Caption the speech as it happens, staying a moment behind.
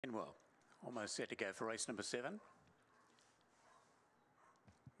Well, almost set to go for race number 7.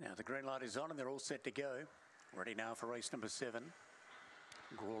 Now the green light is on and they're all set to go. Ready now for race number 7.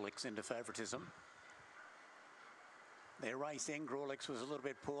 Grawlix into favouritism. They're racing. Grawlix was a little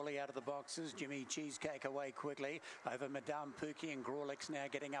bit poorly out of the boxes. Jimmy Cheesecake away quickly over Madame Pookie, and Grawlix now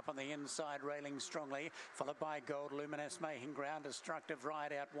getting up on the inside, railing strongly, followed by Gold Luminous making ground. Destructive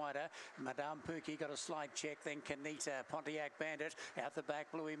Ride out wider. Madame Pookie got a slight check, then Kanita, Pontiac Bandit out the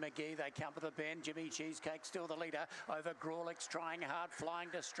back. Bluey McGee, they come to the bend. Jimmy Cheesecake still the leader over Grawlix, trying hard, flying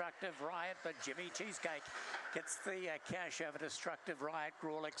Destructive Riot, but Jimmy Cheesecake gets the cash over Destructive Riot.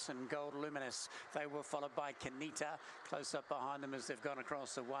 Grawlix and Gold Luminous, they were followed by Kanita. Close up behind them as they've gone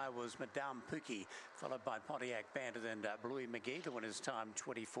across the wire was Madame Pookie, followed by Pontiac Bandit and Bluey McGee. The winner's time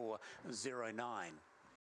 24.09.